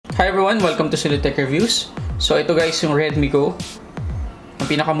Hi everyone! Welcome to Sulit Tech Reviews. So ito guys yung Redmi Go. Ang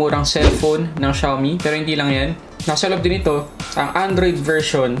pinakamurang cellphone ng Xiaomi. Pero hindi lang yan. Nasa loob din ito ang Android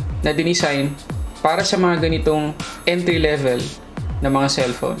version na dinesign para sa mga ganitong entry level na mga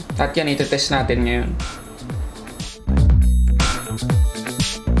cellphone. At yan ito-test natin ngayon.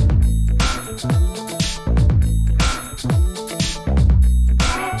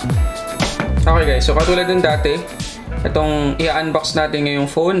 Okay guys, so katulad ng dati, itong i-unbox natin ngayong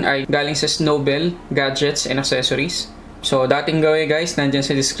phone ay galing sa Snowbhel Gadgets and Accessories. So dating gawin guys, nandyan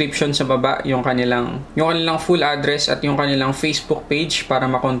sa description sa baba yung kanilang full address at yung kanilang Facebook page para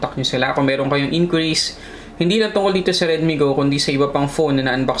makontak nyo sila kung meron kayong inquiries. Hindi lang tungkol dito sa Redmi Go, kundi sa iba pang phone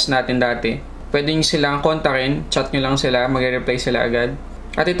na na-unbox natin dati. Pwede nyo silang kontakin, chat nyo lang sila, mag-reply sila agad.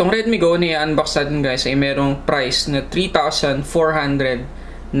 At itong Redmi Go na i-unbox natin guys ay merong price na 3,490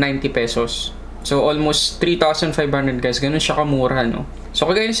 pesos. So, almost 3,500 guys. Ganun siya kamura, no? So,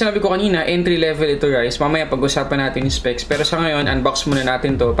 kagaya yung sinabi ko kanina, entry level ito guys. Mamaya pag-usapan natin yung specs. Pero sa ngayon, unbox muna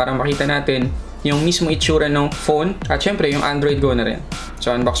natin to para makita natin yung mismo itsura ng phone. At syempre, yung Android Go na rin.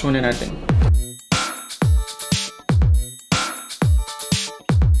 So, unbox muna natin.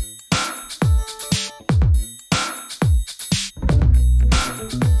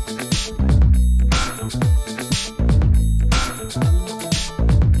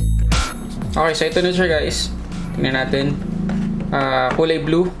 Okay, so ito na siya guys. Tingnan natin. Kulay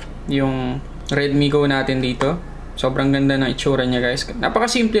blue yung Redmi Go natin dito. Sobrang ganda ng itsura niya guys.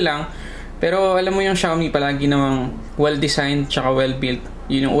 Napakasimple lang. Pero alam mo yung Xiaomi palagi namang well-designed tsaka well-built.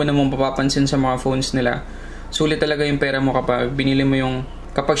 Yun yung una mong papapansin sa mga phones nila. Sulit talaga yung pera mo kapag binili mo yung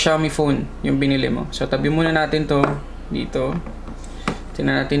Xiaomi phone yung binili mo. So tabi muna natin to dito.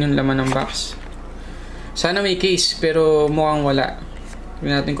 Tingnan natin yung laman ng box. Sana may case pero mukhang wala.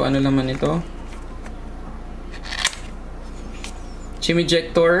 Tingnan natin kung ano laman ito. SIM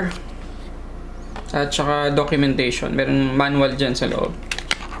ejector at saka documentation. Meron manual dyan sa loob.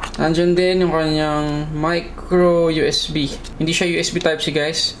 Andyan din yung kanyang micro USB. Hindi siya USB Type-C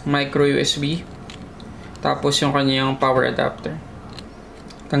guys. Micro USB. Tapos yung kanyang power adapter.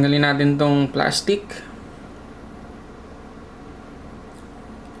 Tanggalin natin tong plastic.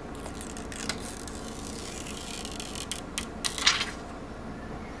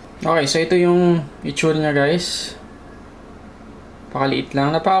 Okay, so ito yung itsura niya guys. Pakaliit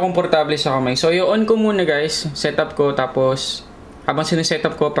lang. Napaka-komportable sa kamay. So, i-on ko muna guys. Setup ko. Tapos, habang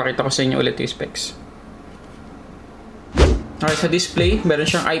sinisetup ko, pakita ko sa inyo ulit yung specs. Okay, sa display, meron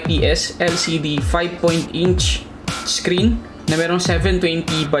siyang IPS LCD 5.inch screen na merong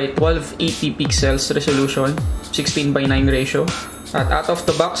 720 by 1280 pixels resolution, 16 by 9 ratio. At out of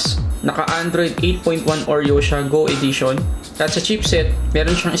the box, naka-Android 8.1 Oreo siya, Go Edition. At sa chipset,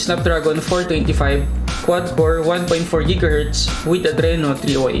 meron siyang Snapdragon 425 quad-core 1.4 GHz with Adreno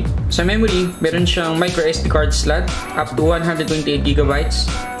 308. Sa memory, meron siyang micro SD card slot up to 128GB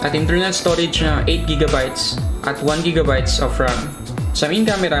at internal storage na 8GB at 1GB of RAM. Sa main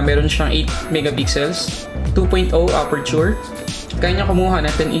camera, meron siyang 8 megapixels, 2.0 aperture, kaya niya kumuha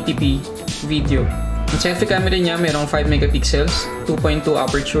ng 1080p video. Ang selfie camera niya merong 5 megapixels, 2.2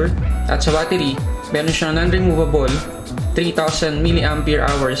 aperture, at sa battery, meron siyang non-removable 3,000 mAh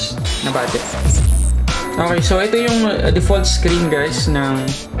na battery. Okay, so ito yung default screen guys ng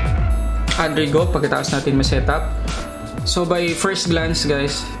Android Go pagkatapos natin ma-setup. So by first glance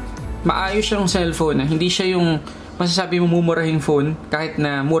guys, maayos siyang cellphone. Hindi siya yung masasabi mo mumurahin phone kahit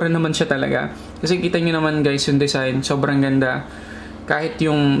na mura naman siya talaga. Kasi kita nyo naman guys yung design, sobrang ganda. Kahit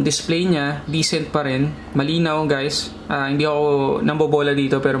yung display niya, decent pa rin. Malinaw guys. Hindi ako nambobola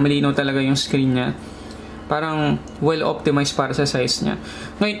dito pero malinaw talaga yung screen niya. Parang well-optimized para sa size niya.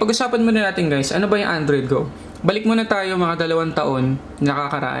 Ngayon, pag-usapan muna natin guys, ano ba yung Android Go? Balik muna tayo mga 2 taon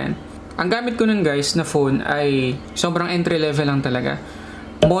nakakaraan. Ang gamit ko nun guys na phone ay sobrang entry level lang talaga.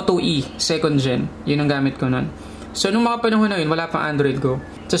 Moto E, 2nd gen. Yun ang gamit ko nun. So, nung mga panahon na yun, wala pang Android Go.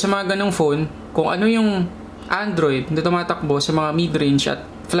 So, sa mga ganong phone, kung ano yung Android na tumatakbo sa mga mid-range at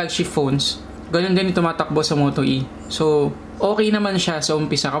flagship phones, ganun din yung tumatakbo sa Moto E. So, okay naman siya sa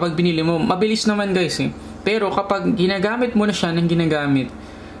umpisa. Kapag binili mo, mabilis naman guys eh. Pero kapag ginagamit mo na siya ng ginagamit,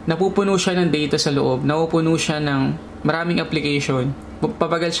 napupuno siya ng data sa loob, napupuno siya ng maraming application,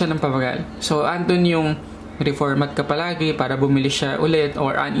 pabagal siya ng pabagal. So, andun yung reformat ka palagi para bumili siya ulit,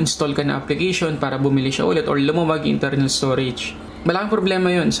 or uninstall ka na application para bumili siya ulit, or lumamag internal storage. Malaking problema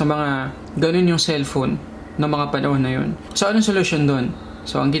yun sa mga ganun yung cellphone ng mga panahon na yun. So, anong solution dun?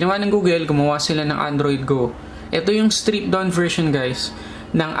 So, ang ginawa ng Google, gumawa sila ng Android Go. Ito yung stripped down version guys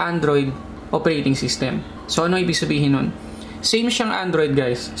ng Android operating system. So, ano ibig sabihin nun? Same siyang Android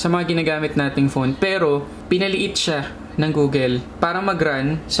guys sa mga ginagamit nating phone, pero pinaliit siya ng Google para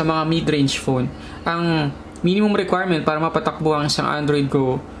mag-run sa mga mid-range phone. Ang minimum requirement para mapatakbo ang isang Android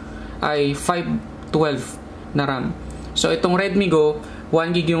Go ay 512 na RAM. So itong Redmi Go,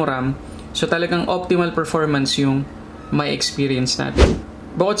 1GB yung RAM. So talagang optimal performance yung may experience natin.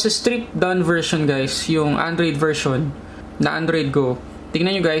 Bukod sa stripped down version guys, yung Android version na Android Go,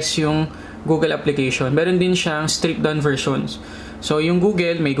 tingnan nyo guys yung Google application. Meron din siyang stripped down versions. So yung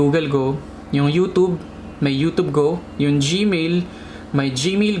Google, may Google Go. Yung YouTube, may YouTube Go. Yung Gmail, may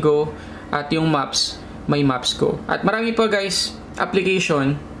Gmail Go. At yung Maps, may Maps Go. At marami pa guys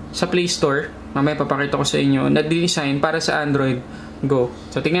application sa Play Store, mamaya papakita ko sa inyo, na design para sa Android Go.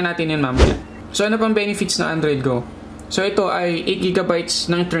 So tingnan natin yun mamaya. So ano pang benefits ng Android Go? So ito ay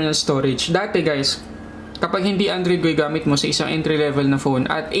 8GB ng internal storage. Dati guys, kapag hindi Android Go gamit mo sa isang entry level na phone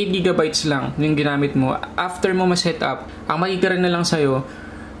at 8GB lang yung ginamit mo, after mo ma-set up, ang makikira na lang sa'yo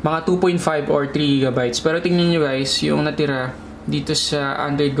mga 2.5 or 3GB. Pero tingnan nyo guys, yung natira dito sa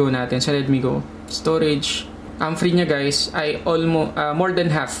Android Go natin, sa Redmi Go. Storage, ang free niya guys ay almost more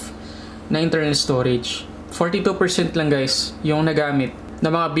than half na internal storage. 42% lang guys yung nagamit na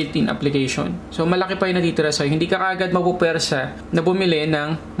mga built-in application. So malaki pa yung natitira sa'yo. Hindi ka kaagad mapupersa na bumili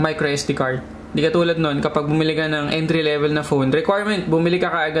ng microSD card. Hindi katulad nun, kapag bumili ka ng entry-level na phone, requirement, bumili ka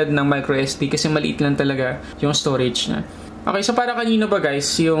kaagad ng microSD kasi maliit lang talaga yung storage na. Okay, so para kanino ba guys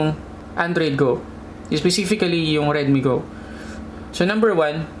yung Android Go? Specifically yung Redmi Go. So number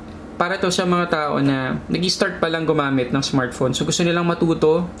 1, para to sa mga tao na nag-start pa lang gumamit ng smartphone. So gusto nilang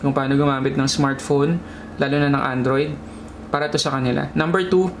matuto kung paano gumamit ng smartphone, lalo na ng Android. Para to sa kanila. Number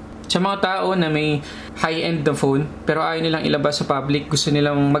 2, sa mga tao na may high-end na phone pero ayaw nilang ilabas sa public, gusto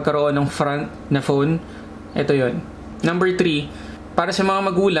nilang magkaroon ng front na phone, ito yon. Number 3, para sa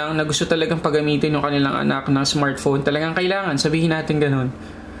mga magulang na gusto talagang pagamitin yung kanilang anak ng smartphone, talagang kailangan, sabihin natin ganun.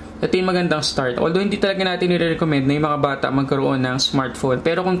 Ito yung magandang start. Although hindi talaga natin nire-recommend na yung mga bata magkaroon ng smartphone.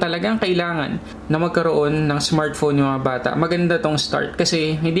 Pero kung talagang kailangan na magkaroon ng smartphone yung mga bata, maganda tong start.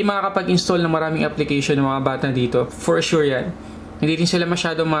 Kasi hindi makakapag-install ng maraming application ng mga bata dito. For sure yan. Hindi din sila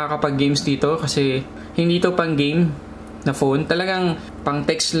masyadong makakapag-games dito kasi hindi to pang game na phone. Talagang pang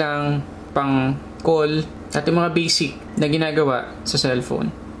text lang, pang call, at yung mga basic na ginagawa sa cellphone.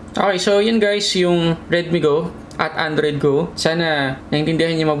 Okay, so yun guys yung Redmi Go at Android Go. Sana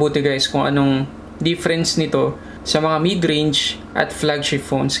naintindihan niyo mabuti guys kung anong difference nito sa mga mid-range at flagship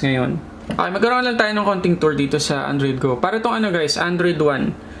phones ngayon. Okay, magkaroon lang tayo ng konting tour dito sa Android Go. Para itong ano guys, Android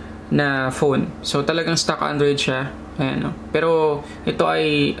 1 na phone. So talagang stock Android siya. Ayan, no? Pero ito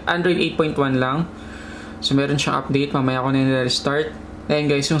ay Android 8.1 lang. So meron siyang update. Mamaya ko na nire-restart. Ayan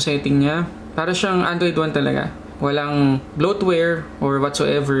guys, yung setting niya. Para siyang Android 1 talaga. Walang bloatware or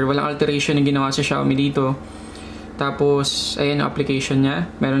whatsoever. Walang alteration yung ginawa sa Xiaomi dito. Tapos, ayan yung application niya.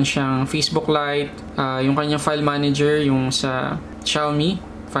 Meron siyang Facebook Lite, yung kanyang file manager, yung sa Xiaomi,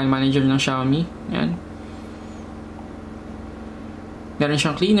 file manager ng Xiaomi. Ayan. Meron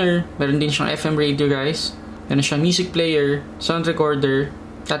siyang cleaner, meron din siyang FM radio guys. Meron siyang music player, sound recorder,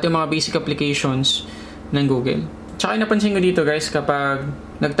 at yung mga basic applications ng Google. Tsaka napansin ko dito guys, kapag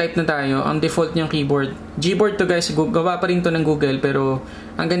nag-type na tayo, ang default niyang keyboard, Gboard to guys, gawa pa rin to ng Google, pero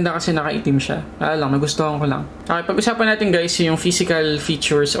ang ganda kasi nakaitim siya. Lang, nagustuhan ko lang. Okay, pag-usapan natin guys yung physical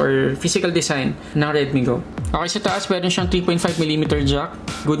features or physical design ng Redmi Go. Okay, sa taas meron siyang 3.5mm jack.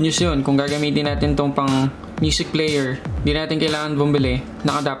 Good news yun, kung gagamitin natin tong pang music player, hindi natin kailangan bumili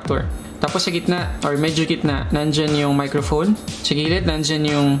ng adapter. Tapos sa gitna, or medyo gitna, nandyan yung microphone. Sa gilid, nandyan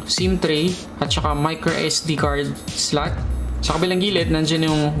yung SIM tray at saka micro SD card slot. Sa kabilang gilid, nandyan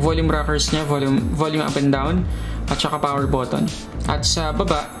yung volume rockers niya, volume up and down, at saka power button. At sa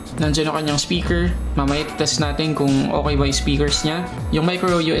baba, nandyan yung kanyang speaker. Mamaya test natin kung okay ba yung speakers niya. Yung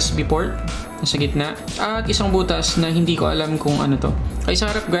micro USB port, nasa gitna. At isang butas na hindi ko alam kung ano to. Kaya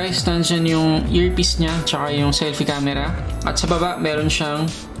sa harap guys, nandyan yung earpiece niya, tsaka yung selfie camera. At sa baba, meron siyang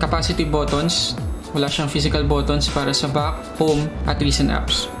capacitive buttons. Wala siyang physical buttons para sa back, home, at recent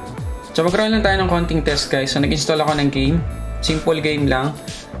apps. So mag-run lang tayo ng konting test guys. So nag-install ako ng game. Simple game lang.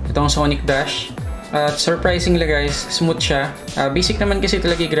 Itong Sonic Dash. At surprisingly guys, smooth siya. Basic naman kasi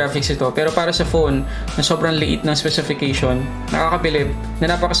talaga yung graphics ito. Pero para sa phone na sobrang liit ng specification, nakakabilib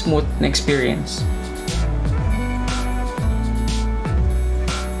na napaka-smooth na experience.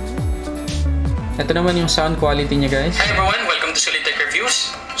 Ito naman yung sound quality niya guys. Hi everyone! Welcome to Sulit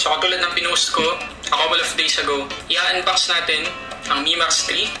Reviews. So katulad ng pinost ko a couple of days ago, i-unbox natin ang Mi Max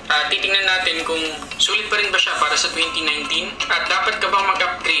 3 at titingnan natin kung sulit pa rin ba siya para sa 2019 at dapat ka bang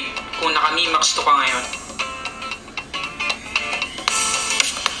mag-upgrade kung naka Mi Max 2 ka ngayon.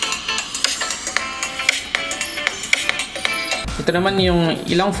 Ito naman yung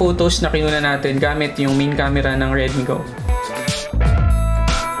ilang photos na kinuna natin gamit yung main camera ng Redmi Go.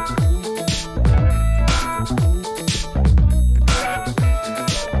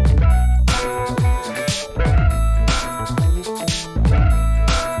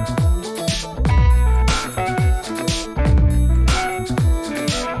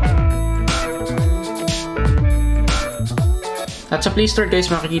 At sa Play Store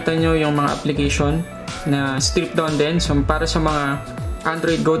guys, makikita nyo yung mga application na strip down din. So, para sa mga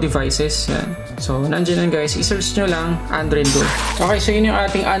Android Go devices. Yan. So, nandiyan lang guys. I-search nyo lang Android Go. Okay, so yun yung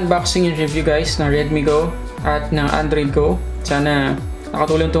ating unboxing and review guys ng Redmi Go at ng Android Go. Sana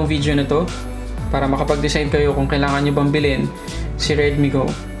nakatulong tong video na to para makapag-decide kayo kung kailangan nyo bang bilhin si Redmi Go.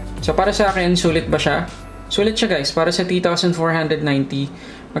 So, para sa akin, sulit ba siya? Sulit siya guys. Para sa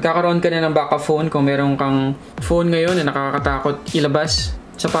 3,490, magkakaroon ka na ng backup phone kung meron kang phone ngayon na nakakatakot ilabas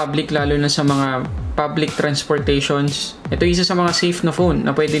sa public, lalo na sa mga public transportations. Ito isa sa mga safe na phone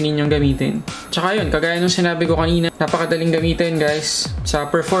na pwede ninyong gamitin. Tsaka yun, kagaya nung sinabi ko kanina, napakadaling gamitin guys. Sa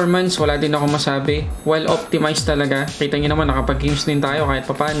performance, wala din ako masabi. Well optimized talaga. Kita nyo naman, nakapag-games din tayo kahit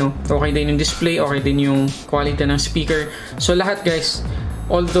papano. Okay din yung display, okay din yung quality ng speaker. So lahat guys,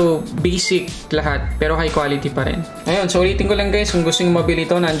 although basic lahat, pero high quality pa rin. Ayun, so ulitin ko lang guys, kung gusto nyo mabili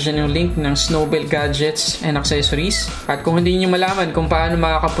ito, nandiyan yung link ng Snowbhel Gadgets and Accessories. At kung hindi nyo malaman kung paano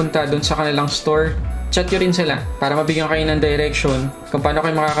makakapunta doon sa kanilang store, chat nyo rin sila para mabigyan kayo ng direction kung paano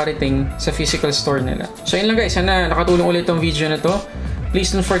kayo makakarating sa physical store nila. So yun lang guys, sana nakatulong ulit itong video na to.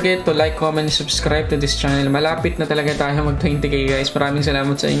 Please don't forget to like, comment, and subscribe to this channel. Malapit na talaga tayo mag 20k guys. Maraming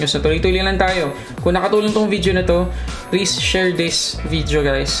salamat sa inyo. So tuloy-tuloy lang tayo. Kung nakatulong tong video na to, please share this video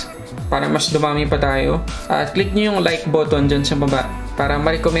guys para mas dumami pa tayo. At click nyo yung like button dyan sa baba para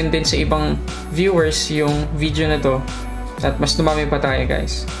ma-recommend din sa ibang viewers yung video na to at mas dumami pa tayo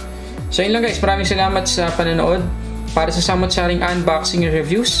guys. So yun lang guys. Maraming salamat sa panonood. Para sa samot-saring unboxing and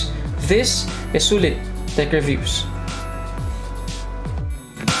reviews, this is Sulit Tech Reviews.